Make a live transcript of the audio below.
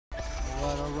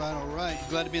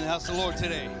Glad to be in the house of the Lord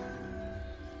today.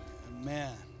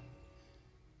 Amen.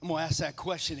 I'm going to ask that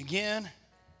question again.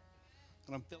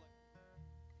 And I'm feeling.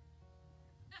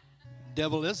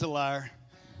 Devil is a liar.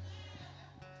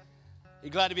 You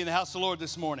glad to be in the house of the Lord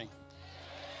this morning?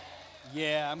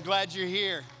 Yeah, I'm glad you're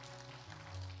here.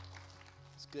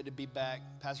 It's good to be back.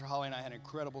 Pastor Holly and I had an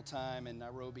incredible time in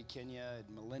Nairobi, Kenya,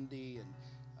 and Malindi, and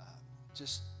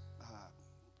just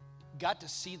got to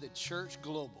see the church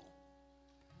global.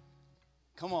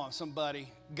 Come on, somebody.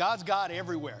 God's God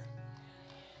everywhere.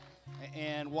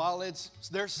 And while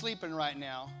they're sleeping right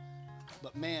now,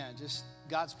 but man, just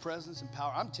God's presence and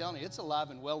power. I'm telling you, it's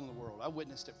alive and well in the world. I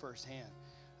witnessed it firsthand.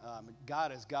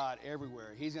 God is God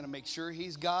everywhere. He's going to make sure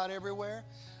he's God everywhere.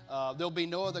 There'll be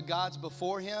no other gods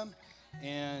before him.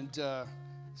 And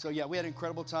so, yeah, we had an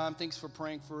incredible time. Thanks for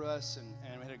praying for us, and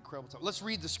we had an incredible time. Let's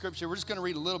read the scripture. We're just going to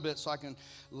read a little bit so I can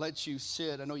let you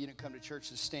sit. I know you didn't come to church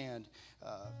to stand,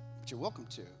 but you're welcome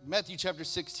to. Matthew chapter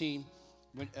 16,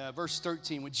 verse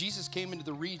 13. When Jesus came into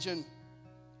the region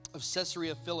of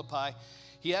Caesarea Philippi,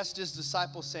 he asked his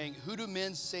disciples, saying, "Who do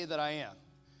men say that I am?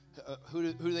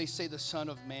 Who do they say the Son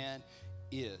of Man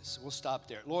is?" We'll stop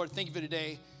there. Lord, thank you for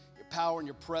today, your power and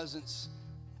your presence.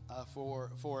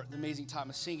 For the amazing time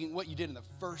of singing, what you did in the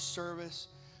first service,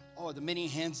 the many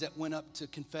hands that went up to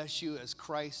confess you as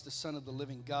Christ, the Son of the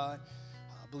living God.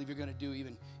 I believe you're going to do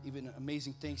even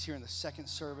amazing things here in the second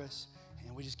service,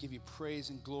 and we just give you praise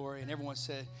and glory. And everyone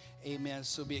said, amen.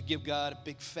 So be it. Give God a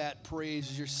big fat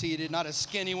praise as you're seated, not a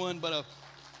skinny one, but a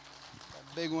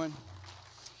big one.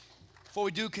 Before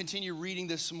we do continue reading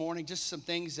this morning, just some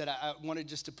things that I wanted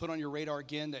just to put on your radar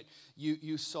again that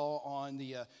you saw on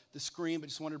the screen, but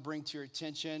just wanted to bring to your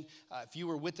attention. If you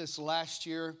were with us last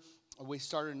year, we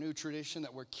started a new tradition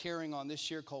that we're carrying on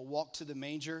this year called Walk to the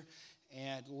Manger.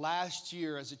 And last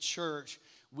year as a church,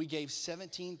 we gave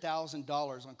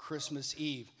 $17,000 on Christmas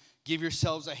Eve. Give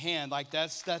yourselves a hand. Like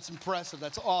that's impressive.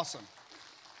 That's awesome.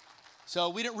 So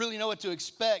we didn't really know what to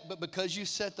expect, but because you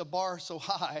set the bar so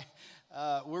high,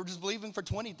 we're just believing for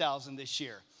 $20,000 this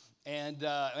year. And,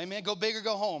 amen, go big or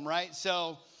go home, right?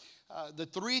 So the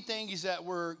three things that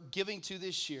we're giving to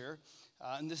this year,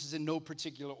 and this is in no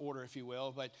particular order, if you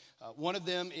will, but one of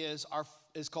them is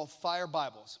called Fire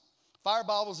Bibles. Fire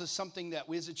Bibles is something that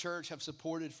we as a church have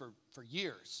supported for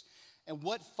years. And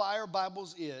what Fire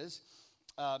Bibles is,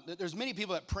 there's many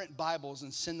people that print Bibles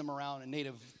and send them around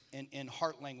in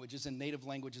heart languages and native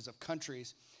languages of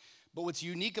countries. But what's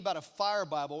unique about a Fire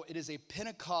Bible, it is a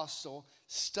Pentecostal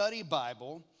study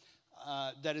Bible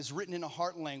that is written in a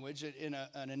heart language, in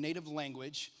a native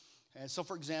language. And so,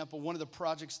 for example, one of the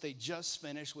projects they just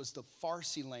finished was the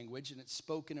Farsi language, and it's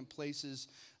spoken in places,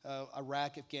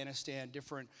 Iraq, Afghanistan,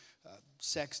 different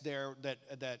sects there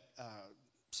that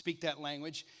speak that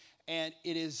language. And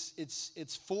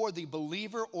it's for the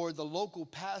believer or the local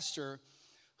pastor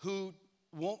who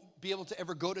won't be able to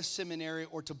ever go to seminary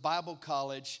or to Bible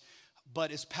college,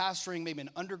 but is pastoring maybe an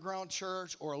underground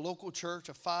church or a local church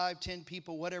of 5, 10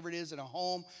 people, whatever it is, in a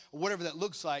home, or whatever that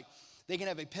looks like. They can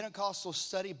have a Pentecostal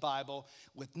study Bible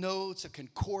with notes, a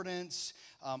concordance,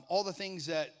 all the things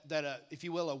that if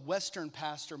you will, a Western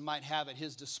pastor might have at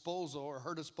his disposal or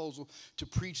her disposal to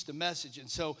preach the message. And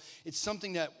so it's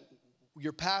something that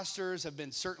your pastors have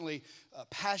been certainly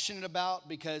passionate about,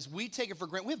 because we take it for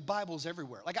granted. We have Bibles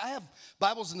everywhere. Like I have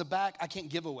Bibles in the back I can't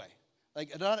give away.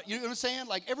 Like, you know what I'm saying?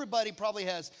 Like everybody probably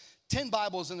has 10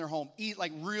 Bibles in their home,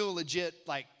 like real legit,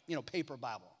 like, paper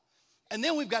Bible. And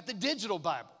then we've got the digital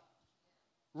Bible,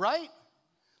 right?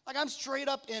 Like I'm straight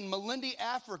up in Malindi,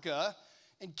 Africa,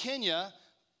 in Kenya,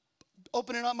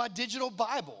 opening up my digital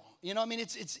Bible.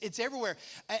 It's everywhere.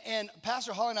 And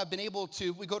Pastor Holly and I have been able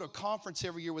to, we go to a conference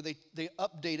every year where they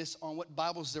update us on what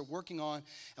Bibles they're working on.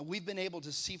 And we've been able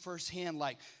to see firsthand,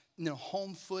 like,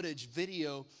 home footage,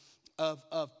 video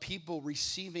of people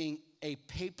receiving a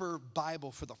paper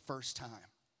Bible for the first time.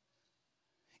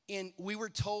 And we were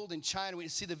told in China, we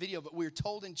didn't see the video, but we were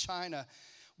told in China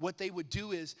what they would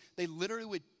do is they literally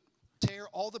would tear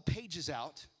all the pages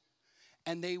out,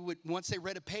 and they would, once they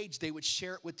read a page, they would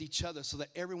share it with each other so that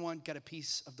everyone got a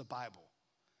piece of the Bible.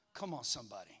 Come on,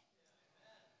 somebody.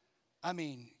 I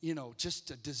mean, just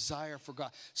a desire for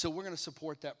God. So we're going to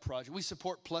support that project. We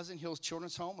support Pleasant Hills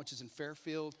Children's Home, which is in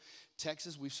Fairfield,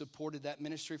 Texas. We've supported that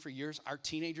ministry for years. Our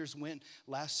teenagers went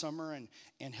last summer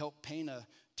and helped paint a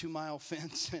 2-mile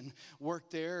fence and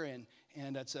worked there.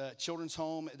 And that's a children's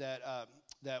home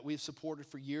that we've supported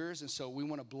for years. And so we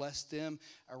want to bless them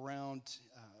around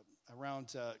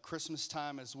Christmas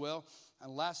time as well.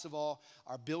 And last of all,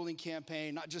 our building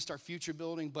campaign, not just our future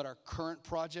building, but our current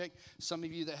project. Some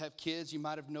of you that have kids, you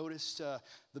might have noticed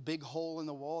the big hole in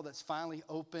the wall that's finally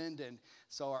opened. And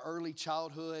so our early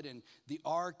childhood and the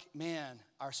ARC, man,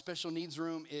 our special needs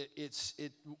room,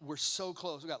 we're so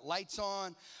close. We got lights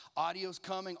on, audio's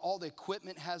coming, all the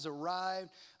equipment has arrived.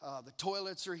 The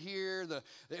toilets are here,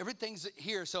 everything's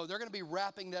here. So they're going to be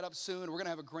wrapping that up soon. We're going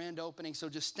to have a grand opening. So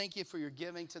just thank you for your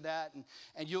giving to that.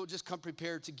 And you'll just come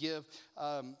prepared to give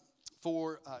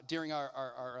during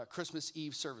our Christmas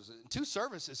Eve services. 2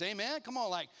 services, amen? Come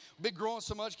on, like, we've been growing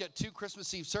so much, got 2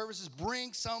 Christmas Eve services.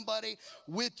 Bring somebody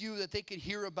with you that they could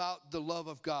hear about the love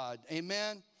of God,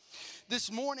 amen?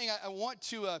 This morning, I want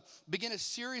to begin a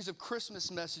series of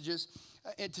Christmas messages.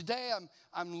 And today,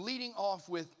 I'm leading off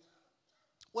with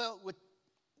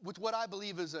what I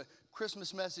believe is a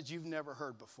Christmas message you've never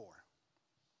heard before.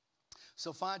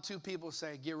 So find 2 people,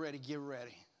 say, get ready, get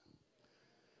ready.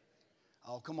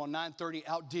 Oh, come on, 9:30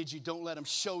 outdid you. Don't let them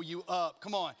show you up.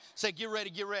 Come on, say, get ready,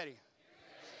 get ready.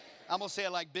 I'm going to say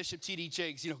it like Bishop T.D.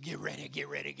 Jakes, get ready, get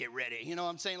ready, get ready. You know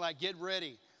what I'm saying? Like, get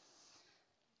ready.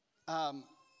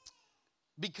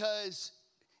 Because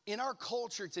in our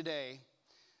culture today,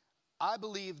 I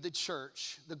believe the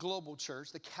church, the global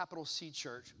church, the capital C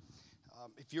church,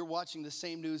 if you're watching the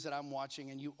same news that I'm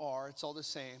watching, and you are, it's all the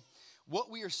same.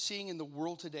 What we are seeing in the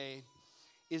world today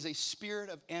is a spirit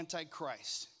of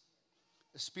antichrist,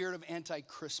 a spirit of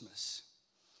anti-Christmas.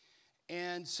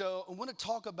 And so I want to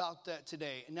talk about that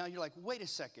today. And now you're like, wait a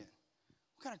second.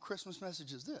 What kind of Christmas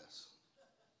message is this?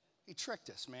 He tricked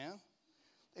us, man.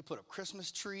 They put up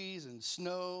Christmas trees and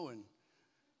snow, and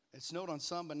it snowed on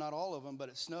some, but not all of them, but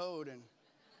it snowed. And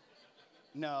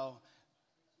no,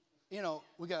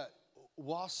 we got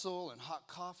wassail and hot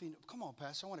coffee. Come on,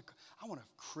 Pastor, I want a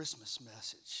Christmas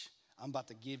message. I'm about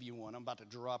to give you one. I'm about to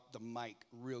drop the mic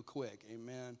real quick,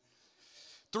 amen.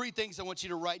 3 things I want you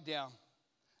to write down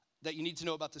that you need to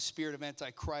know about the spirit of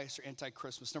Antichrist or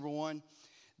anti-Christmas. Number 1,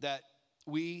 that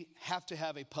we have to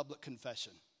have a public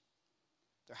confession.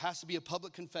 There has to be a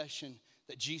public confession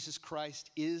that Jesus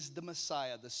Christ is the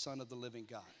Messiah, the Son of the living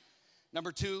God.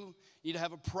 Number 2, you need to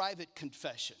have a private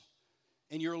confession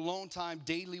in your alone time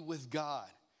daily with God.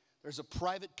 There's a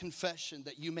private confession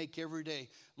that you make every day.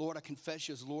 Lord, I confess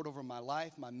you as Lord over my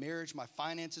life, my marriage, my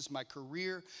finances, my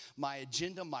career, my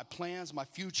agenda, my plans, my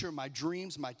future, my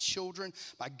dreams, my children,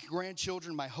 my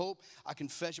grandchildren, my hope. I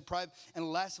confess you private. And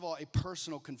last of all, a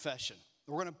personal confession.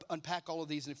 We're going to unpack all of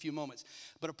these in a few moments.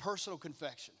 But a personal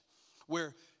confession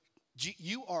where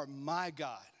you are my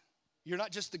God. You're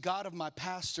not just the God of my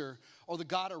pastor or the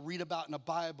God I read about in the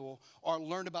Bible or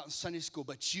learned about in Sunday school,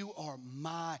 but you are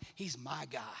he's my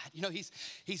God.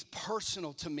 He's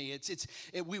personal to me.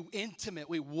 We're intimate.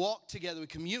 We walk together. We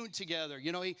commune together.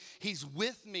 He's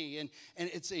with me, and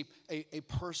it's a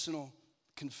personal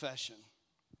confession.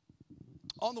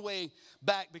 On the way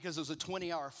back, because it was a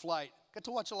 20-hour flight, got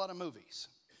to watch a lot of movies.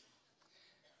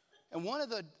 And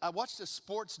I watched a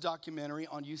sports documentary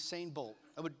on Usain Bolt.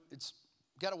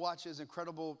 Got to watch his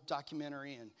incredible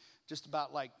documentary and just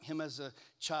about like him as a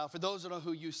child. For those who don't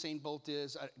know who Usain Bolt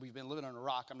is, we've been living on a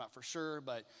rock, I'm not for sure,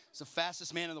 but he's the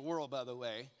fastest man in the world, by the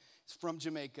way. He's from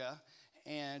Jamaica,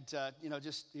 and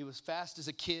he was fast as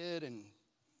a kid and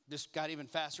just got even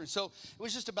faster. And so it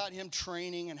was just about him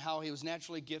training and how he was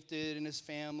naturally gifted, and his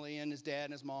family and his dad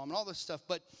and his mom and all this stuff.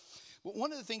 But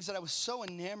one of the things that I was so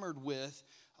enamored with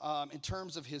in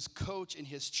terms of his coach and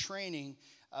his training,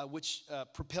 which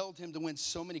propelled him to win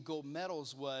so many gold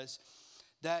medals, was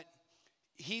that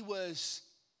he was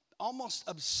almost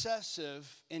obsessive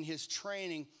in his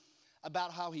training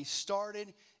about how he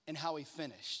started and how he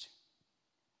finished.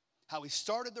 How he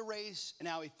started the race and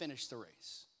how he finished the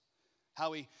race.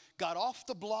 How he got off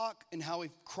the block and how he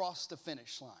crossed the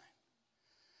finish line.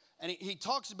 And he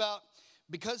talks about,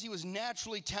 because he was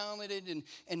naturally talented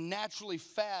and naturally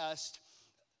fast,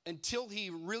 until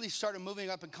he really started moving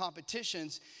up in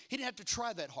competitions, he didn't have to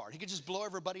try that hard. He could just blow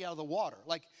everybody out of the water.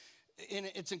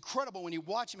 And it's incredible when you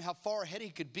watch him how far ahead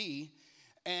he could be.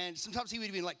 And sometimes he would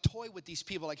even toy with these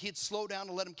people. Like, he'd slow down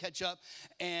to let him catch up.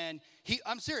 And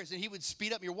I'm serious, and he would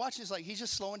speed up. You're watching, it's like he's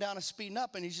just slowing down and speeding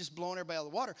up, and he's just blowing everybody out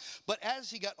of the water. But as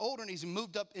he got older and he's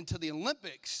moved up into the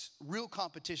Olympics, real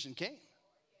competition came.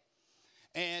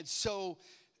 And so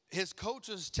his coach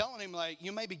was telling him,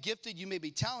 you may be gifted, you may be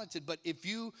talented, but if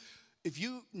you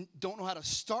don't know how to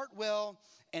start well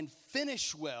and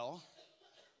finish well,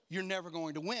 you're never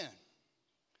going to win.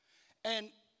 And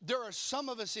there are some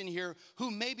of us in here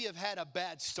who maybe have had a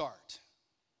bad start.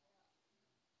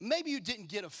 Maybe you didn't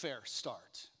get a fair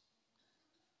start.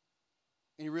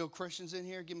 Any real Christians in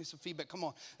here? Give me some feedback. Come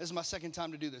on. This is my second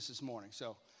time to do this morning.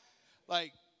 So,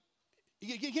 Like,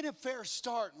 you get a fair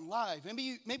start in life.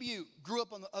 Maybe you grew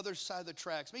up on the other side of the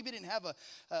tracks. Maybe you didn't have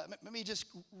maybe you just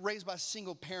raised by a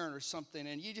single parent or something,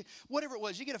 and whatever it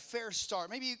was, you get a fair start.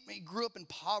 Maybe you grew up in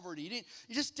poverty.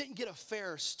 You just didn't get a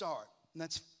fair start,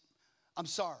 and I'm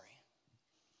sorry.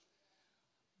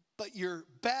 But your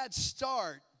bad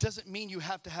start doesn't mean you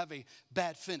have to have a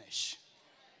bad finish.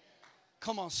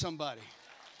 Come on, somebody.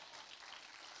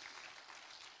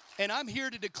 And I'm here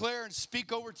to declare and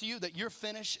speak over to you that your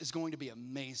finish is going to be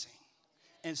amazing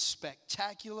and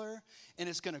spectacular, and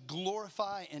it's going to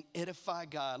glorify and edify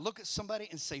God. Look at somebody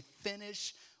and say,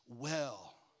 finish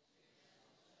well.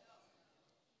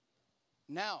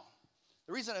 Now,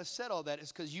 the reason I said all that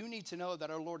is because you need to know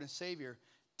that our Lord and Savior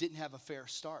didn't have a fair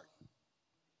start.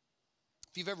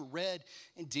 If you've ever read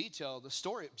in detail the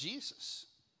story of Jesus,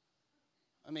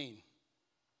 I mean,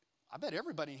 I bet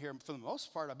everybody in here, for the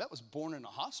most part, I bet was born in a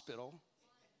hospital.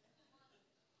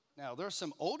 Now, there's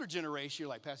some older generation, you're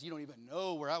like, Pastor, you don't even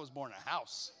know where I was born in a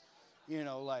house. You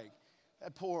know, like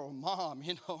that poor old mom,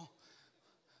 you know,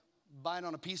 bite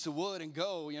on a piece of wood and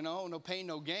go, you know, no pain,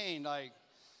 no gain. Like,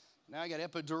 now I got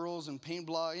epidurals and pain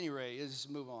block. Anyway, let's just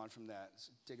move on from that.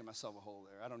 It's digging myself a hole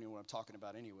there. I don't know what I'm talking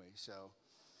about anyway, so.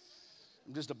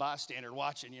 I'm just a bystander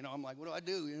watching, you know. I'm like, what do I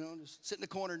do? You know, just sit in the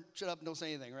corner, shut up and don't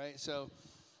say anything, right? So,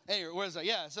 anyway, where is that?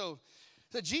 Yeah, so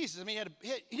Jesus, I mean,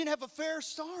 he didn't have a fair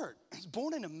start. He was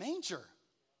born in a manger.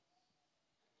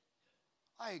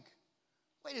 Like,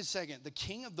 wait a second. The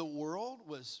king of the world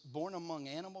was born among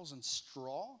animals and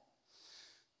straw?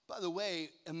 By the way,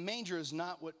 a manger is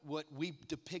not what we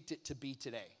depict it to be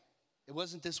today. It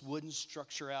wasn't this wooden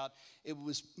structure out. It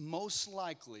was most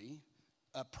likely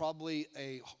probably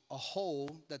a hole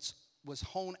that was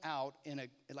hewn out in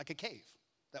like a cave.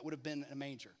 That would have been a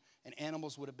manger. And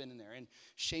animals would have been in there. And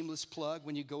shameless plug,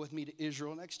 when you go with me to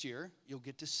Israel next year, you'll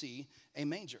get to see a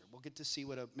manger. We'll get to see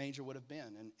what a manger would have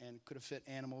been and could have fit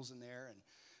animals in there.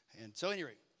 And so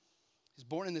anyway, he's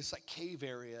born in this like cave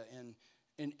area.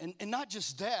 And not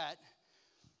just that,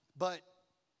 but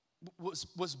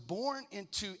was born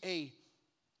into a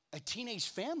teenage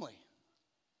family.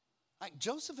 Like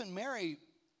Joseph and Mary,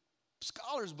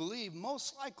 scholars believe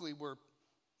most likely were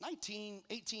 19,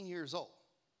 18 years old.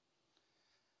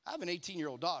 I have an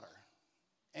 18-year-old daughter,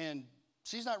 and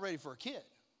she's not ready for a kid.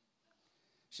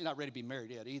 She's not ready to be married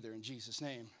yet either, in Jesus'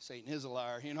 name. Satan is a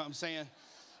liar, you know what I'm saying?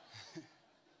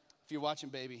 If you're watching,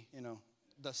 baby, you know,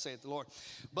 thus saith the Lord.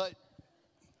 But,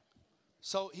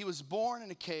 so he was born in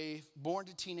a cave, born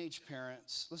to teenage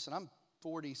parents. Listen, I'm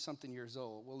 40-something years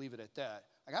old. We'll leave it at that.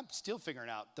 Like, I'm still figuring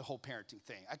out the whole parenting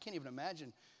thing. I can't even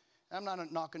imagine. I'm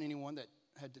not knocking anyone that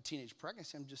had the teenage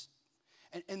pregnancy. I'm just,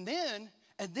 and then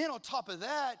on top of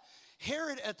that,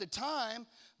 Herod at the time,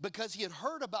 because he had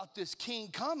heard about this king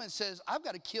coming, says, I've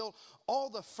got to kill all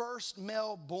the first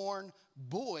male born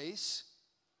boys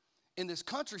in this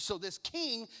country so this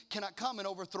king cannot come and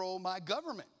overthrow my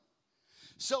government.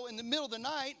 So in the middle of the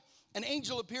night, an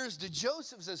angel appears to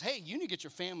Joseph and says, hey, you need to get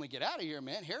your family, get out of here,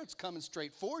 man. Herod's coming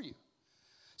straight for you.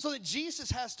 So that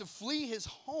Jesus has to flee his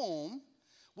home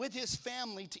with his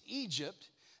family to Egypt,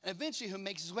 and eventually he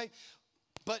makes his way.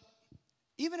 But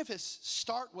even if his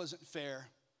start wasn't fair,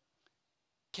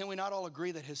 can we not all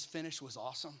agree that his finish was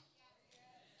awesome?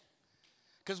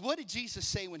 Because what did Jesus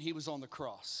say when he was on the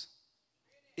cross?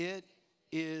 It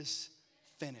is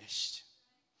finished.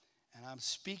 And I'm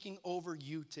speaking over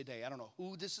you today. I don't know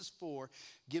who this is for.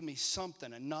 Give me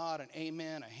something, a nod, an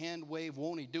amen, a hand wave.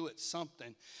 Won't he do it?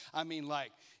 Something. I mean,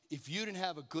 like, if you didn't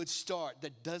have a good start,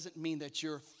 that doesn't mean that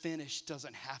your finish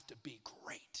doesn't have to be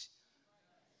great.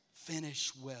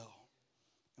 Finish well.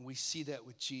 And we see that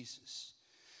with Jesus.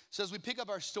 So as we pick up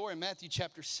our story in Matthew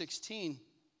chapter 16,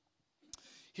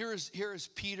 here is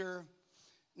Peter.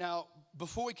 Now,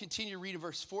 before we continue reading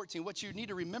verse 14, what you need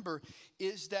to remember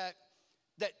is that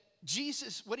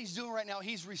Jesus, what he's doing right now,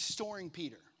 he's restoring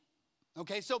Peter.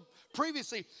 Okay, so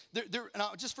previously,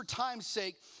 now just for time's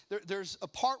sake, there's a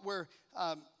part where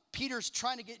Peter's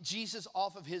trying to get Jesus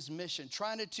off of his mission,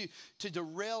 trying to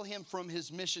derail him from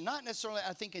his mission. Not necessarily,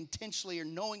 I think, intentionally or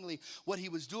knowingly what he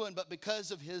was doing, but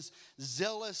because of his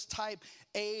zealous type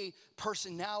A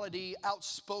personality,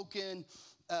 outspoken.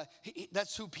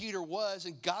 That's who Peter was,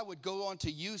 and God would go on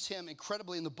to use him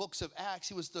incredibly in the books of Acts.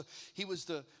 He was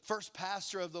the first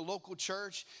pastor of the local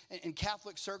church. In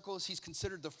Catholic circles, he's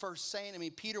considered the first saint. I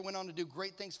mean, Peter went on to do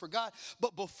great things for God.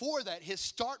 But before that, his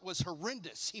start was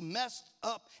horrendous. He messed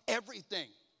up everything.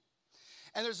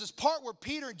 And there's this part where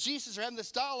Peter and Jesus are having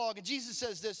this dialogue, and Jesus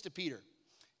says this to Peter,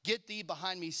 "Get thee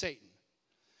behind me, Satan."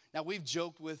 Now, we've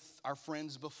joked with our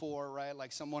friends before, right?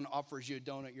 Like someone offers you a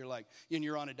donut, you're like, and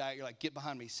you're on a diet, you're like, get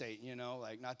behind me, Satan, you know,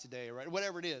 like not today, right?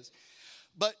 Whatever it is.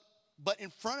 But in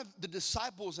front of the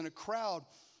disciples in a crowd,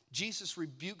 Jesus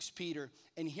rebukes Peter.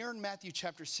 And here in Matthew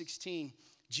chapter 16,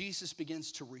 Jesus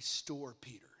begins to restore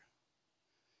Peter.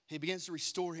 He begins to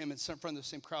restore him in front of the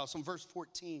same crowd. So in verse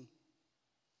 14,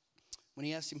 when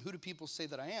he asked him, who do people say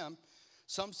that I am?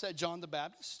 Some said John the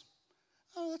Baptist.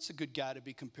 Oh, that's a good guy to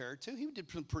be compared to. He did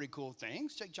some pretty cool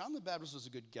things. John the Baptist was a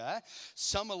good guy.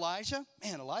 Some Elijah.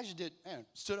 Man, Elijah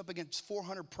stood up against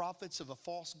 400 prophets of a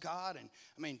false god. And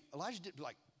I mean, Elijah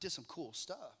did some cool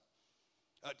stuff.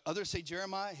 Others say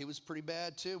Jeremiah. He was pretty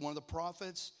bad too, one of the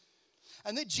prophets.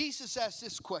 And then Jesus asked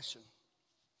this question.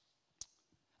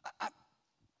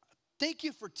 Thank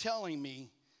you for telling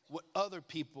me what other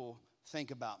people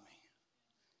think about me.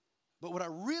 But what I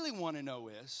really want to know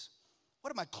is,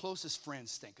 what do my closest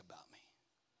friends think about me?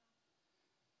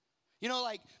 You know,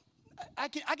 like, I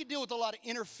can deal with a lot of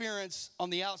interference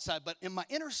on the outside, but in my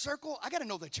inner circle, I got to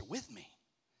know that you're with me.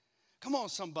 Come on,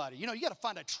 somebody. You know, you got to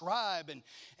find a tribe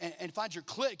and find your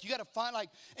clique. You got to find, like,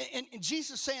 and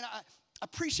Jesus is saying, I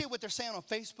appreciate what they're saying on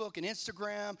Facebook and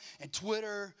Instagram and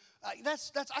Twitter.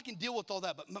 That's I can deal with all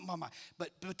that.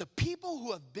 But the people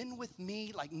who have been with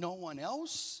me like no one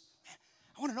else, man,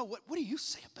 I want to know, what do you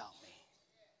say about me?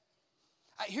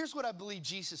 Here's what I believe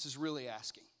Jesus is really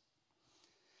asking.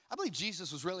 I believe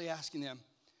Jesus was really asking them,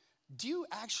 do you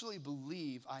actually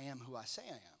believe I am who I say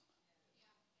I am?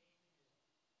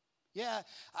 Yeah,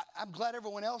 I'm glad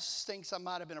everyone else thinks I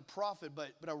might have been a prophet,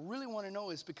 but I really want to know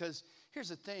is because here's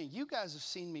the thing. You guys have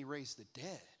seen me raise the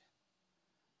dead.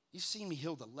 You've seen me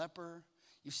heal the leper.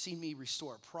 You've seen me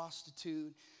restore a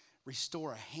prostitute,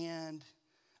 restore a hand.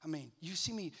 I mean, you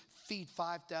see me feed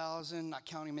 5,000, not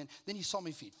counting men. Then you saw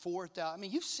me feed 4,000. I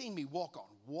mean, you've seen me walk on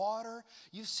water.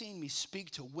 You've seen me speak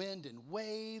to wind and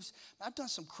waves. I've done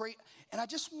some crazy, and I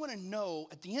just want to know,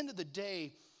 at the end of the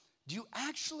day, do you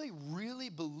actually really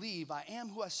believe I am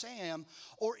who I say I am?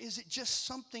 Or is it just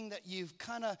something that you've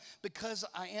kind of, because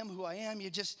I am who I am,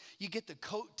 you get the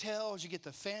coattails, you get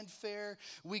the fanfare.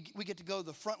 We get to go to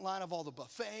the front line of all the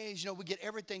buffets. You know, we get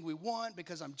everything we want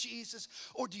because I'm Jesus.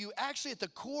 Or do you actually, at the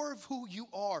core of who you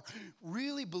are,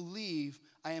 really believe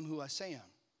I am who I say I am?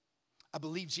 I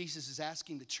believe Jesus is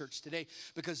asking the church today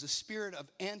because the spirit of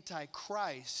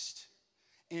Antichrist,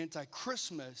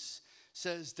 Anti-Christmas,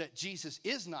 says that Jesus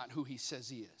is not who he says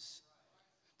he is.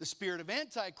 The spirit of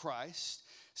Antichrist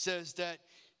says that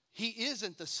he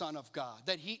isn't the Son of God,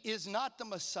 that he is not the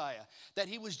Messiah, that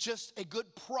he was just a good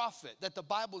prophet, that the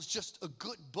Bible is just a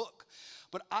good book.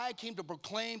 But I came to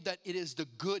proclaim that it is the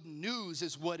good news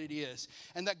is what it is.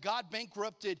 And that God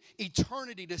bankrupted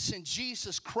eternity to send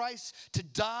Jesus Christ to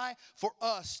die for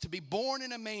us, to be born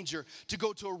in a manger, to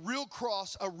go to a real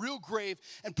cross, a real grave,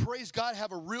 and praise God,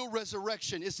 have a real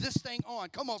resurrection. Is this thing on?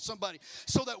 Come on, somebody.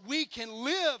 So that we can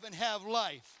live and have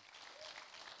life.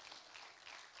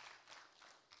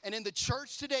 And in the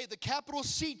church today, the capital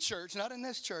C church, not in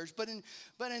this church, but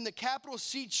in the capital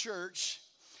C church,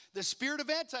 the spirit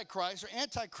of Antichrist or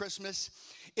Anti-Christmas,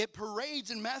 it parades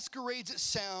and masquerades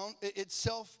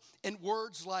itself in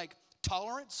words like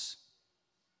tolerance,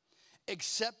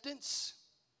 acceptance,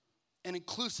 and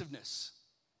inclusiveness.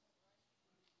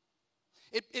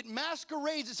 It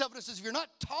masquerades itself and says, if you're not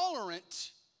tolerant,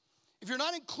 if you're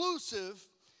not inclusive,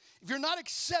 if you're not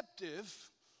acceptive,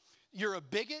 you're a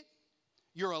bigot,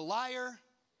 you're a liar,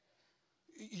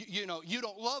 you know, you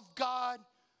don't love God.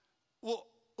 Well,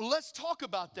 let's talk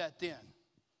about that then.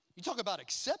 You talk about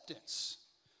acceptance.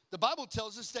 The Bible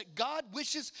tells us that God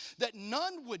wishes that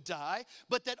none would die,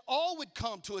 but that all would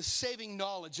come to a saving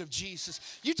knowledge of Jesus.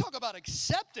 You talk about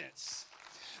acceptance.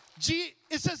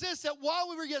 It says this, that while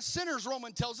we were yet sinners,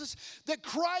 Romans tells us, that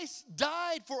Christ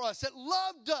died for us, that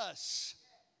loved us.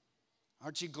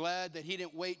 Aren't you glad that he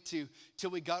didn't wait till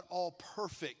we got all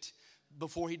perfect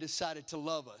before he decided to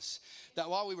love us? That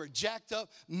while we were jacked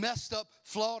up, messed up,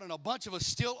 flawed, and a bunch of us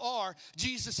still are,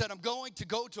 Jesus said, I'm going to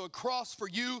go to a cross for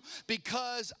you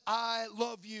because I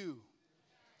love you.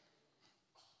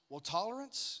 Well,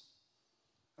 tolerance,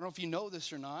 I don't know if you know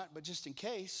this or not, but just in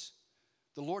case,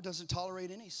 the Lord doesn't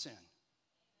tolerate any sin.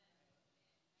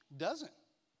 Doesn't.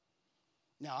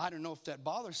 Now, I don't know if that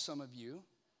bothers some of you,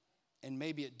 and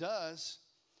maybe it does,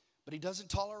 but he doesn't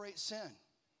tolerate sin.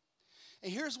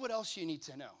 And here's what else you need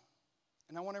to know.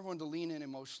 And I want everyone to lean in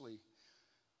emotionally.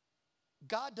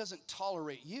 God doesn't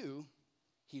tolerate you.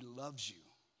 He loves you.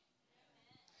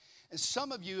 And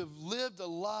some of you have lived a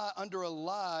lie, under a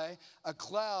lie, a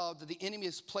cloud that the enemy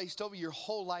has placed over your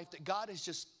whole life, that God has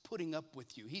just putting up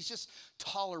with you. He's just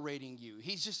tolerating you.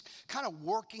 He's just kind of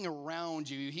working around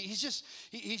you. You're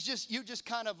just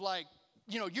kind of like,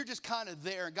 you're just kind of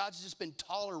there, and God's just been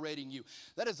tolerating you.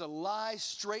 That is a lie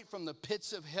straight from the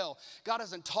pits of hell. God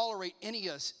doesn't tolerate any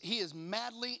of us. He is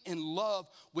madly in love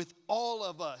with all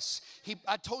of us.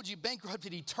 I told you,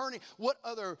 bankrupted eternity. What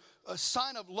other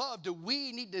sign of love do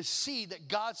we need to see that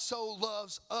God so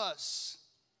loves us?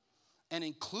 And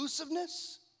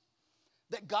inclusiveness,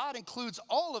 that God includes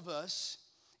all of us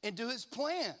into his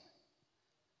plan.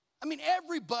 I mean,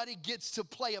 everybody gets to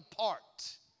play a part.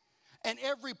 And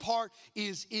every part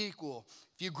is equal.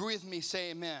 If you agree with me,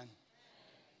 say amen. Amen.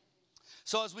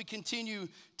 So as we continue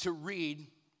to read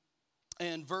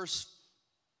in verse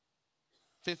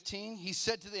 15, he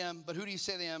said to them, but who do you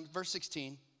say to them? Verse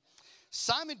 16,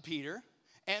 Simon Peter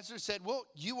answered and said, well,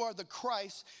 you are the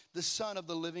Christ, the Son of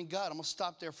the living God. I'm going to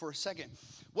stop there for a second.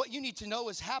 What you need to know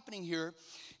is happening here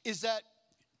is that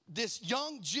this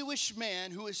young Jewish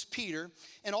man who is Peter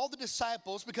and all the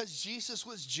disciples, because Jesus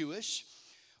was Jewish,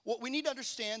 what we need to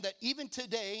understand that even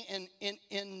today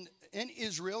in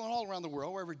Israel and all around the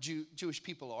world, wherever Jewish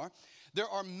people are, there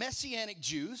are Messianic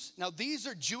Jews. Now, these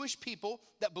are Jewish people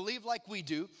that believe like we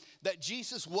do, that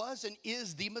Jesus was and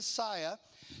is the Messiah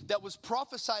that was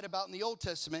prophesied about in the Old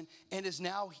Testament and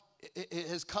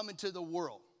has come into the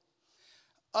world.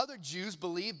 Other Jews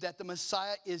believe that the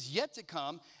Messiah is yet to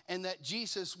come and that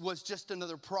Jesus was just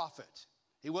another prophet.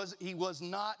 He was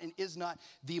not and is not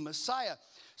the Messiah.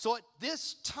 So at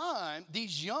this time,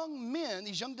 these young men,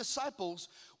 these young disciples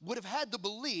would have had the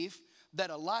belief that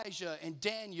Elijah and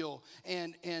Daniel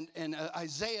and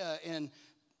Isaiah and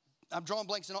I'm drawing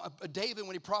blanks, and David,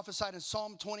 when he prophesied in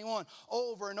Psalm 21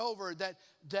 over and over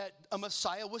that a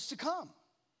Messiah was to come.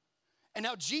 And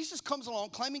now Jesus comes along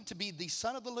claiming to be the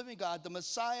Son of the living God, the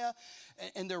Messiah,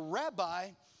 and their rabbi.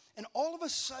 And all of a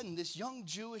sudden, this young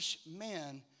Jewish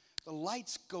man, the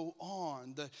lights go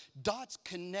on, the dots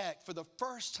connect. For the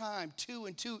first time, 2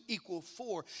 and 2 equal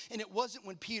 4. And it wasn't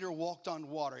when Peter walked on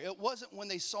water. It wasn't when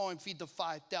they saw him feed the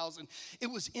 5,000. It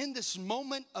was in this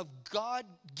moment of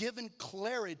God-given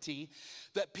clarity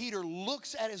that Peter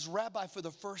looks at his rabbi for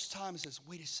the first time and says,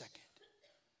 wait a second,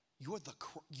 you are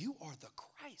the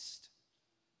Christ.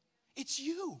 It's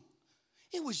you.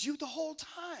 It was you the whole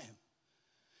time.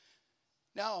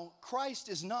 Now, Christ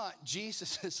is not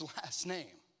Jesus' last name.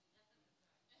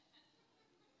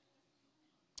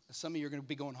 Some of you are going to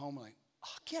be going home like,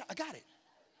 oh, I got it.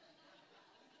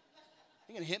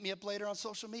 You're going to hit me up later on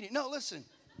social media. No, listen.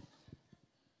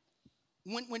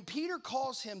 When Peter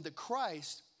calls him the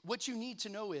Christ, what you need to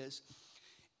know is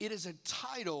it is a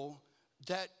title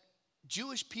that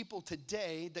Jewish people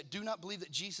today that do not believe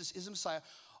that Jesus is the Messiah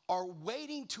are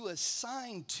waiting to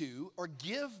assign to or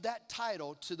give that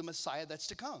title to the Messiah that's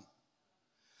to come.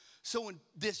 So when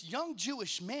this young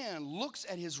Jewish man looks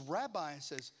at his rabbi and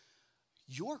says,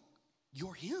 You're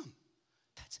him.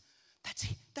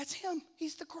 That's him.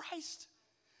 He's the Christ,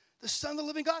 the Son of the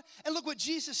living God. And look what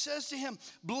Jesus says to him.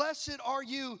 Blessed are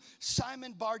you,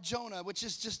 Simon Bar-Jonah, which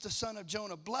is just the son of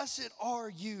Jonah. Blessed are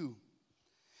you.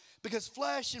 Because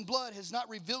flesh and blood has not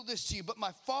revealed this to you, but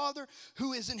my Father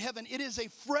who is in heaven. It is a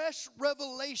fresh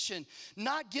revelation,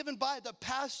 not given by the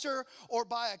pastor or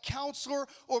by a counselor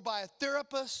or by a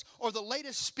therapist or the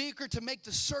latest speaker to make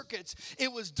the circuits.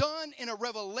 It was done in a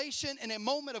revelation, in a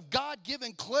moment of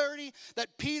God-given clarity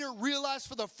that Peter realized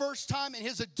for the first time in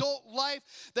his adult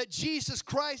life that Jesus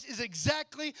Christ is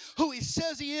exactly who he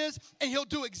says he is, and he'll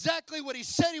do exactly what he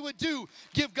said he would do.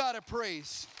 Give God a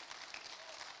praise.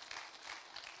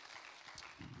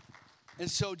 And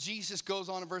so Jesus goes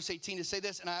on in verse 18 to say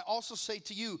this, and I also say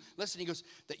to you, listen, he goes,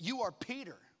 that you are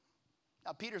Peter.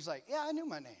 Now, Peter's like, yeah, I knew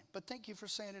my name, but thank you for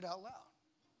saying it out loud.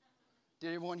 Did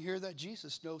everyone hear that?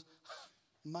 Jesus knows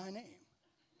my name.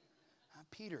 I'm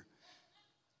Peter.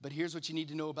 But here's what you need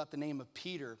to know about the name of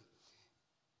Peter.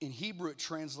 In Hebrew, it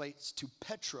translates to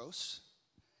Petros,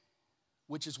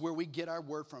 which is where we get our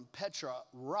word from, Petra,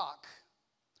 rock.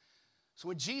 So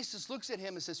when Jesus looks at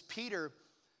him and says, Peter,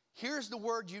 here's the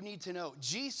word you need to know.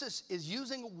 Jesus is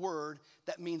using a word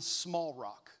that means small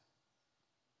rock.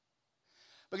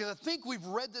 Because I think we've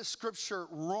read this scripture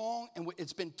wrong and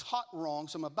it's been taught wrong,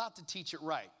 so I'm about to teach it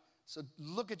right. So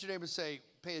look at your neighbor and say,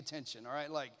 pay attention, all right?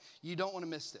 Like, you don't want to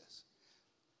miss this.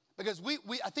 Because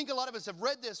I think a lot of us have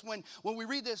read this when we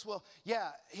read this, well,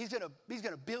 yeah, he's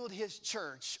gonna build his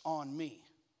church on me.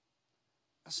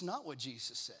 That's not what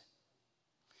Jesus said.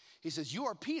 He says, you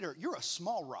are Peter, you're a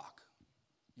small rock.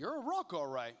 You're a rock, all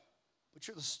right, but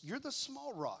you're the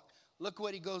small rock. Look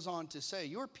what he goes on to say.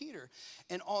 You're Peter.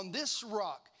 And on this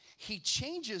rock, he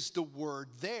changes the word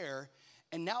there,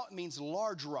 and now it means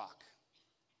large rock.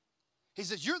 He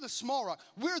says, you're the small rock.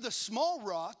 We're the small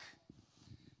rock.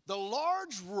 The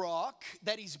large rock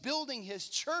that he's building his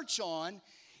church on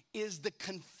is the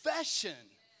confession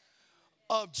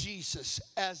of Jesus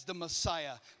as the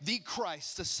Messiah, the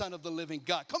Christ, the Son of the living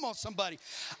God. Come on, somebody.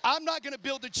 I'm not going to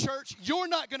build a church. You're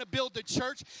not going to build the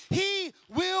church. He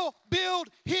will build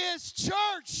his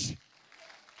church.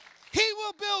 He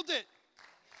will build it.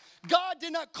 God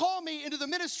did not call me into the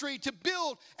ministry to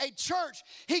build a church.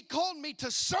 He called me to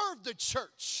serve the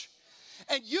church.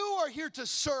 And you are here to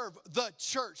serve the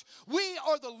church. We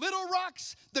are the little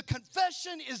rocks. The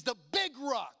confession is the big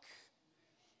rock.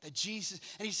 That Jesus,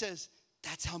 and he says,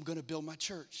 that's how I'm going to build my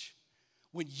church.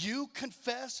 When you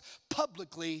confess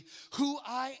publicly who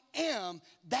I am,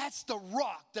 that's the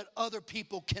rock that other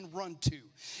people can run to.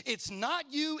 It's not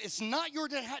you. It's not your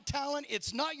talent.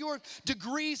 It's not your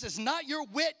degrees. It's not your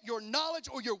wit, your knowledge,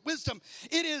 or your wisdom.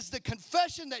 It is the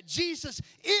confession that Jesus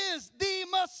is the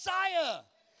Messiah.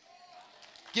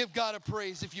 Give God a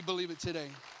praise if you believe it today.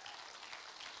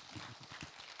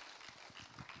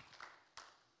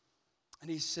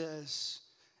 And he says,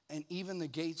 and even the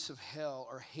gates of hell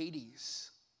or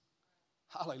Hades.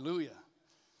 Hallelujah.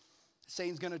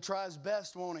 Satan's going to try his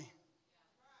best, won't he?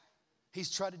 He's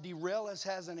tried to derail us,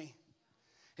 hasn't he?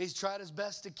 He's tried his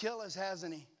best to kill us,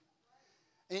 hasn't he?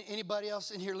 Anybody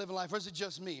else in here living life? Or is it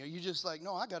just me? Are you just like,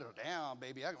 no, I got it down,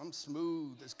 baby. I'm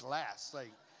smooth as glass.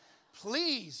 Like,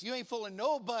 please, you ain't fooling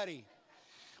nobody.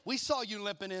 We saw you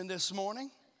limping in this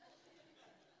morning.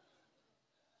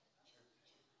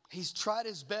 He's tried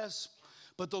his best,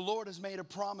 but the Lord has made a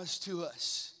promise to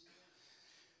us.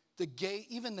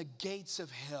 Even the gates of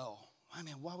hell. I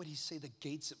mean, why would he say the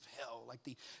gates of hell? Like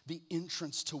the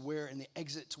entrance to where and the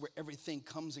exit to where everything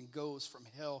comes and goes from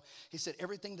hell. He said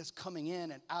everything that's coming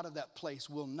in and out of that place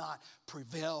will not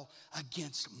prevail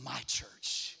against my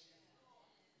church.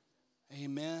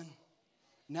 Amen.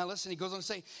 Now listen, he goes on to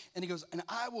say, and he goes, and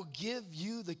I will give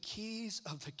you the keys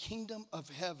of the kingdom of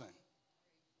heaven.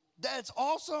 That's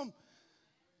awesome.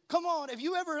 Come on, have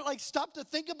you ever stopped to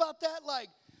think about that? Like,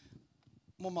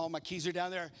 well, all my keys are down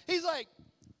there. He's like,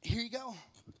 here you go.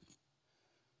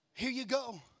 Here you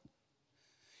go.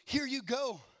 Here you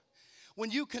go.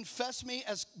 When you confess me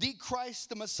as the Christ,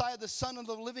 the Messiah, the Son of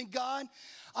the living God,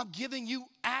 I'm giving you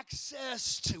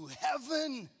access to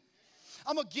heaven.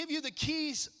 I'm going to give you the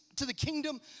keys to the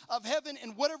kingdom of heaven,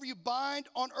 and whatever you bind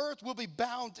on earth will be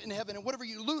bound in heaven, and whatever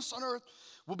you loose on earth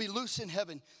will be loose in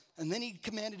heaven. And then he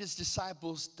commanded his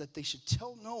disciples that they should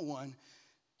tell no one,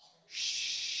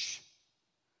 shh,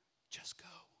 just go.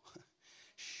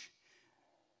 Shh.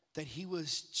 That he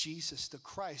was Jesus the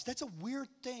Christ. That's a weird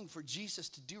thing for Jesus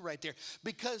to do right there,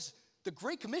 because the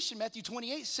Great Commission, Matthew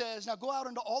 28, says, now go out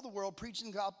into all the world,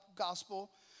 preaching the gospel,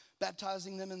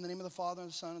 baptizing them in the name of the Father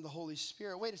and the Son and the Holy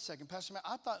Spirit. Wait a second, Pastor Matt,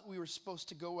 I thought we were supposed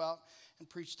to go out and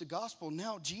preach the gospel.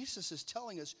 Now Jesus is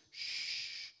telling us, shh.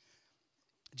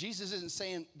 Jesus isn't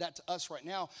saying that to us right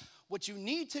now. What you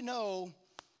need to know,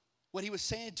 what he was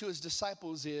saying to his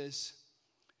disciples is,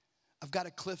 I've got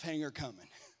a cliffhanger coming.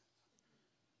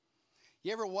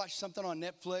 You ever watch something on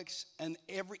Netflix and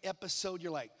every episode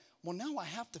you're like, well, now I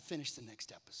have to finish the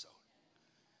next episode.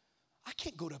 I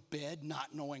can't go to bed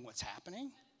not knowing what's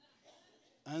happening.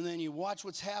 And then you watch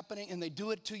what's happening and they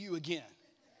do it to you again.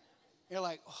 You're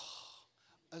like, oh,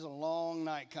 there's a long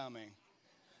night coming.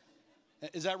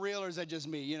 Is that real or is that just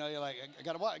me? You know, you're like, I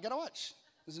gotta watch.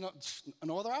 There's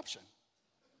no other option.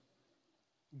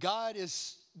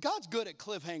 God's good at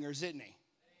cliffhangers, isn't he?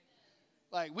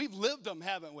 Like, we've lived them,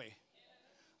 haven't we?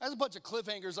 There's a bunch of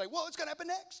cliffhangers like, whoa, what's gonna happen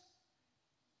next?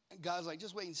 And God's like,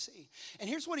 just wait and see. And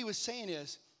here's what he was saying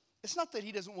is, it's not that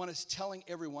he doesn't want us telling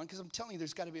everyone, because I'm telling you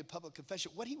there's got to be a public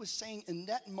confession. What he was saying in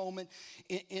that moment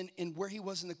in where he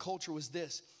was in the culture was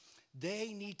this.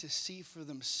 They need to see for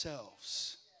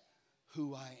themselves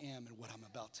who I am and what I'm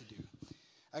about to do.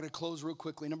 I got to close real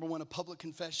quickly. Number one, a public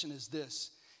confession is this.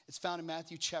 It's found in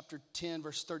Matthew chapter 10,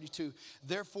 verse 32.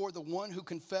 Therefore, the one who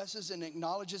confesses and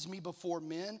acknowledges me before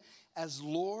men as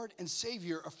Lord and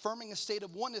Savior, affirming a state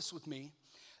of oneness with me,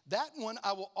 that one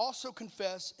I will also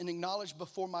confess and acknowledge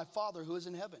before my Father who is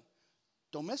in heaven.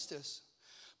 Don't miss this.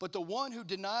 But the one who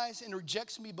denies and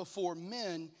rejects me before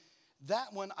men,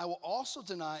 that one I will also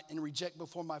deny and reject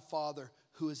before my Father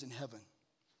who is in heaven.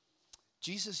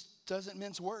 Jesus doesn't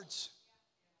mince words.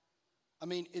 I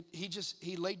mean,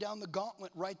 he laid down the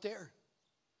gauntlet right there.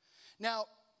 Now,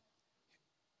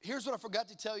 here's what I forgot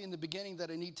to tell you in the beginning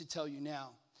that I need to tell you now.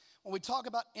 When we talk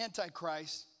about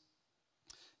Antichrist,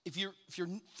 if you're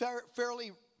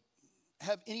fairly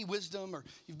have any wisdom or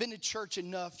you've been to church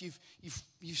enough, you've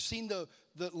seen the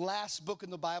last book in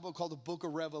the Bible called the book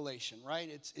of Revelation, right?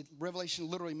 Revelation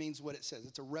literally means what it says.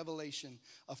 It's a revelation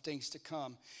of things to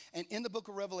come. And in the book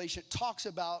of Revelation, it talks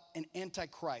about an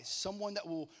antichrist, someone that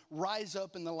will rise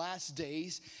up in the last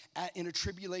days in a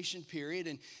tribulation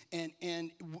period.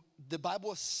 And the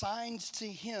Bible assigns to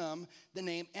him the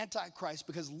name Antichrist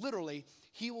because literally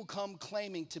he will come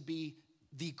claiming to be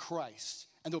the Christ.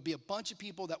 And there'll be a bunch of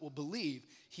people that will believe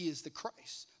he is the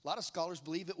Christ. A lot of scholars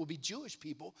believe it will be Jewish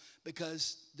people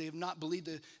because they have not believed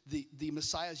the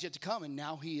Messiah is yet to come, and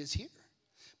now he is here.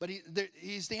 But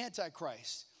he's the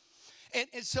Antichrist. And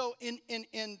so in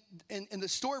the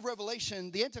story of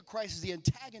Revelation, the Antichrist is the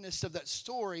antagonist of that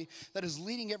story that is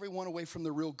leading everyone away from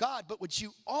the real God. But what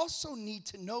you also need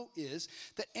to know is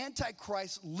that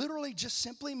Antichrist literally just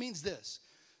simply means this: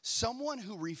 someone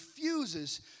who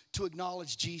refuses to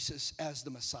acknowledge Jesus as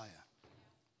the Messiah.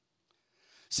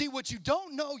 See, what you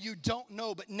don't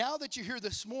know, but now that you're here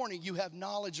this morning, you have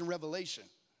knowledge and revelation.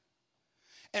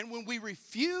 And when we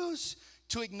refuse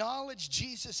to acknowledge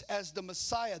Jesus as the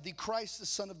Messiah, the Christ, the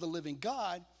Son of the living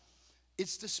God,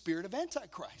 it's the spirit of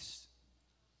Antichrist.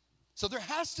 So there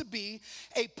has to be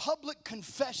a public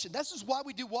confession. This is why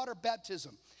we do water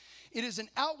baptism. It is an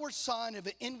outward sign of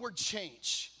an inward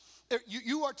change.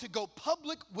 You are to go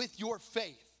public with your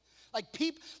faith. Like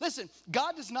people, listen,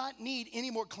 God does not need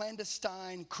any more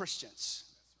clandestine Christians.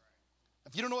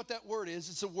 If you don't know what that word is,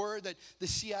 it's a word that the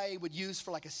CIA would use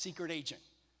for like a secret agent.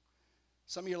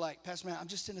 Some of you are like, Pastor Matt, I'm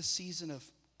just in a season of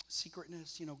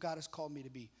secretness. You know, God has called me to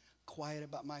be quiet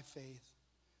about my faith,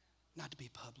 not to be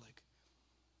public.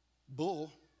 Bull.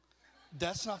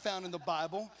 That's not found in the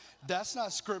Bible. That's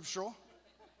not scriptural.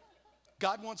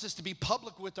 God wants us to be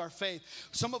public with our faith.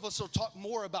 Some of us will talk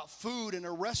more about food in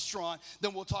a restaurant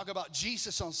than we'll talk about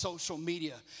Jesus on social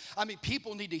media. I mean,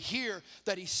 people need to hear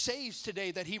that he saves today,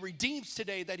 that he redeems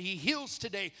today, that he heals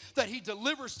today, that he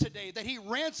delivers today, that he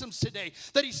ransoms today,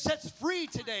 that he sets free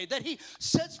today, that he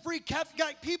sets free captive.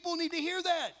 People need to hear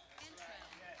that.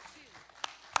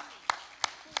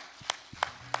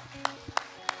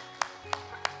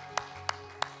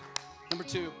 Number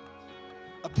 2,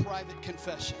 a private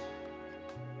confession.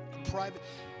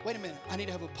 Wait a minute, I need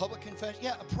to have a public confession?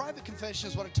 Yeah, a private confession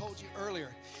is what I told you earlier.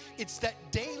 It's that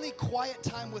daily quiet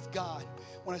time with God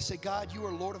when I say, God, you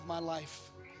are Lord of my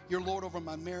life. You're Lord over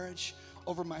my marriage,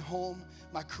 over my home,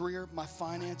 my career, my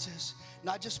finances.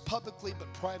 Not just publicly,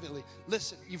 but privately.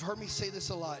 Listen, you've heard me say this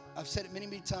a lot. I've said it many,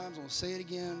 many times. I'm going to say it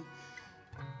again.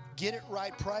 Get it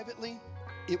right privately,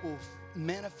 it will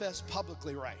manifest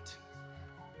publicly right.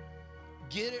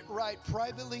 Get it right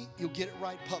privately, you'll get it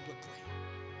right publicly.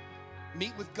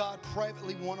 Meet with God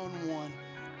privately, one-on-one,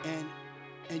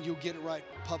 and you'll get it right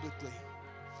publicly.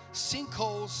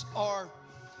 Sinkholes are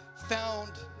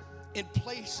found in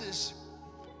places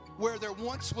where there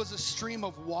once was a stream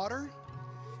of water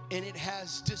and it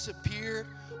has disappeared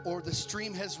or the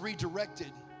stream has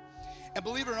redirected. And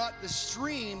believe it or not, the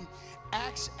stream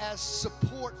acts as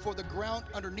support for the ground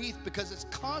underneath because it's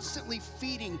constantly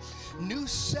feeding new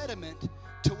sediment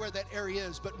to where that area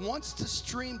is. But once the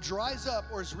stream dries up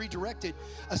or is redirected,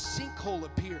 a sinkhole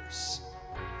appears.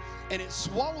 And it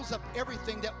swallows up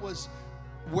everything that was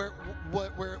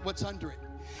what's under it.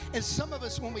 And some of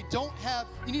us, when we don't have,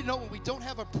 you need to know, when we don't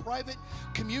have a private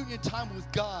communion time with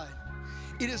God,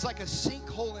 it is like a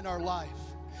sinkhole in our life.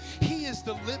 He is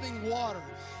the living water.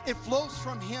 It flows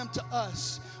from him to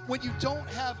us. When you don't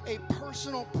have a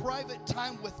personal, private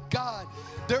time with God,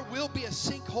 there will be a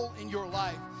sinkhole in your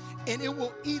life, and it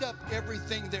will eat up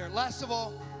everything there. Last of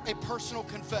all, a personal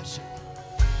confession.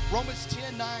 Romans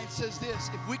 10:9 says this: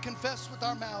 if we confess with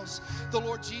our mouths the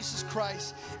Lord Jesus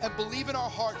Christ and believe in our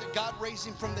heart that God raised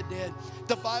him from the dead,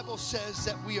 the Bible says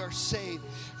that we are saved.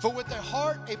 For with the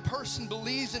heart a person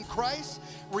believes in Christ,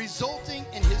 resulting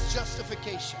in his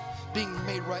justification, being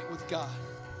made right with God.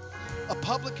 A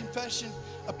public confession,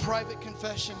 a private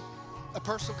confession, a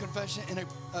personal confession, and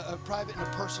a private and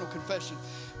a personal confession.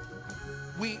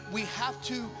 We have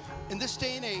to, in this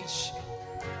day and age,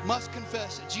 must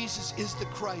confess that Jesus is the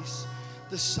Christ,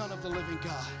 the Son of the living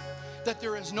God, that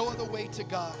there is no other way to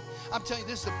God. I'm telling you,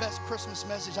 this is the best Christmas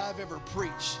message I've ever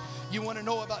preached. You want to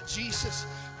know about Jesus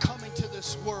coming to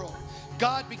this world?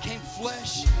 God became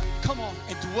flesh, come on,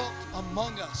 and dwelt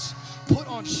among us, put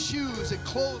on shoes and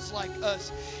clothes like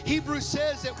us. Hebrews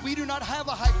says that we do not have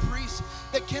a high priest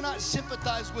that cannot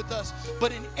sympathize with us,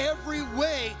 but in every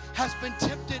way has been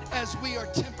tempted as we are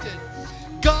tempted.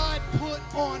 God put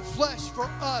on flesh for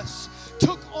us,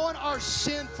 took on our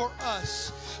sin for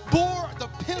us, bore the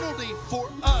penalty for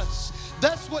us.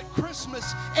 That's what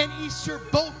Christmas and Easter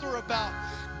both are about.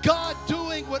 God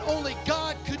doing what only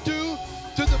God could do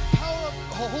through the power of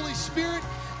the Holy Spirit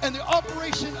and the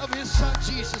operation of His Son,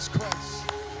 Jesus Christ.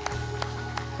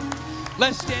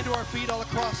 Let's stand to our feet all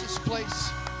across this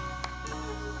place.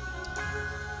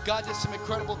 God did some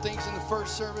incredible things in the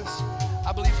first service.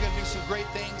 I believe He's going to do some great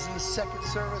things in the second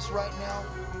service right now.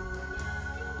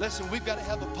 Listen, we've got to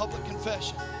have a public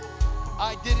confession.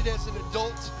 I did it as an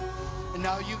adult, and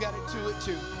now you got to do it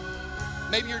too.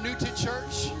 Maybe you're new to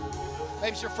church.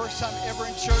 Maybe it's your first time ever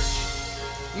in church.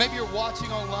 Maybe you're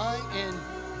watching online and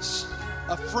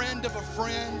a friend of a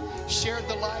friend shared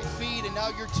the live feed, and now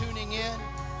you're tuning in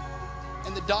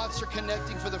and the dots are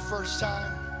connecting for the first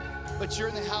time. But you're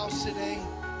in the house today.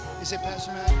 You say,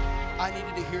 Pastor Matt, I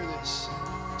needed to hear this.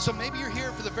 So maybe you're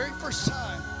here for the very first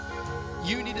time.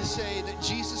 You need to say that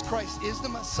Jesus Christ is the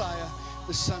Messiah,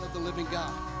 the Son of the living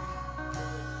God.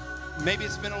 Maybe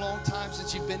it's been a long time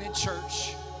since you've been in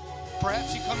church.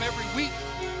 Perhaps you come every week,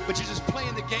 but you're just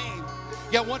playing the game.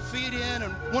 You got 1 foot in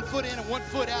and 1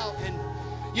 foot out, and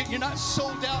you're not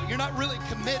sold out. You're not really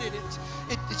committed.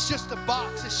 It's just a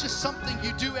box. It's just something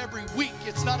you do every week.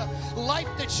 It's not a life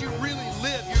that you really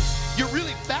live. You're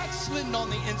really backslidden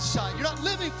on the inside. You're not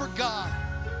living for God.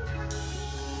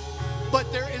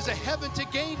 But there is a heaven to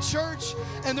gain, church,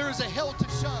 and there is a hell to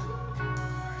shun.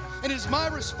 And it is my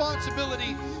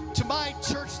responsibility to my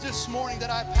church this morning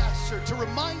that I pastor to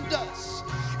remind us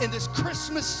in this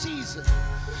Christmas season,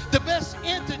 the best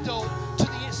antidote to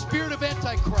the spirit of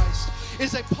Antichrist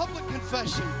is a public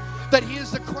confession that He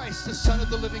is the Christ, the Son of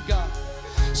the living God.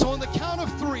 So on the count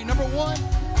of 3, number 1,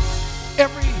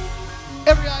 every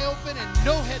eye open and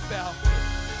no head bow.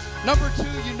 Number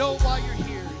 2, you know why you're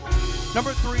here.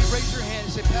 Number 3, raise your hand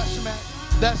and say, Pastor Matt,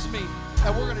 that's me.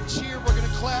 And we're going to cheer, we're going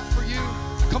to clap for you.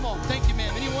 Come on, thank you,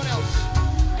 ma'am. Anyone else?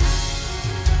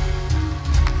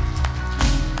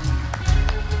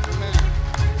 Amen.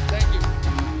 Thank you.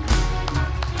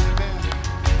 Amen.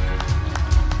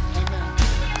 Amen.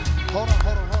 Hold on.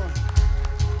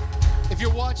 If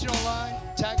you're watching online,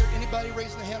 Taggart, anybody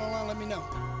raising their hand online, let me know.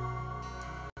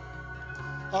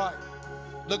 All right.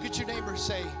 Look at your neighbor and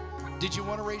say, did you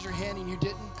want to raise your hand and you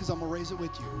didn't? Because I'm going to raise it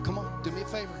with you. Come on, do me a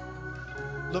favor.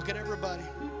 Look at everybody.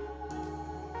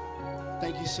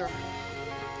 Thank you, sir.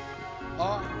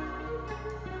 All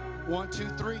right. 1, 2,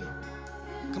 3.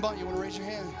 Come on, you want to raise your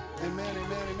hand? Amen,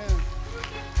 amen, amen.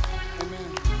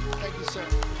 Amen. Thank you, sir.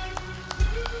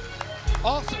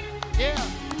 Awesome. Yeah.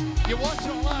 You're watching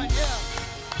online. Yeah.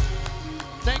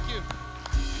 Thank you.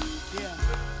 Yeah.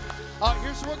 All right,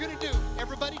 here's what we're going to do.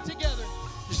 Everybody together.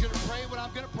 Just going to pray what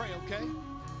I'm going to pray, okay?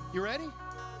 You ready?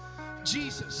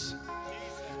 Jesus,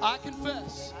 I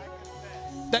confess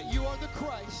that you are the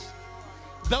Christ,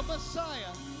 the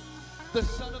Messiah, the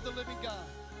Son of the living God,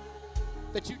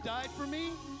 that you died for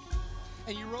me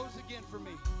and you rose again for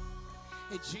me.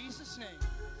 In Jesus' name,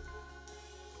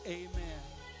 amen.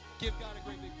 Give God a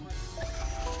great big praise.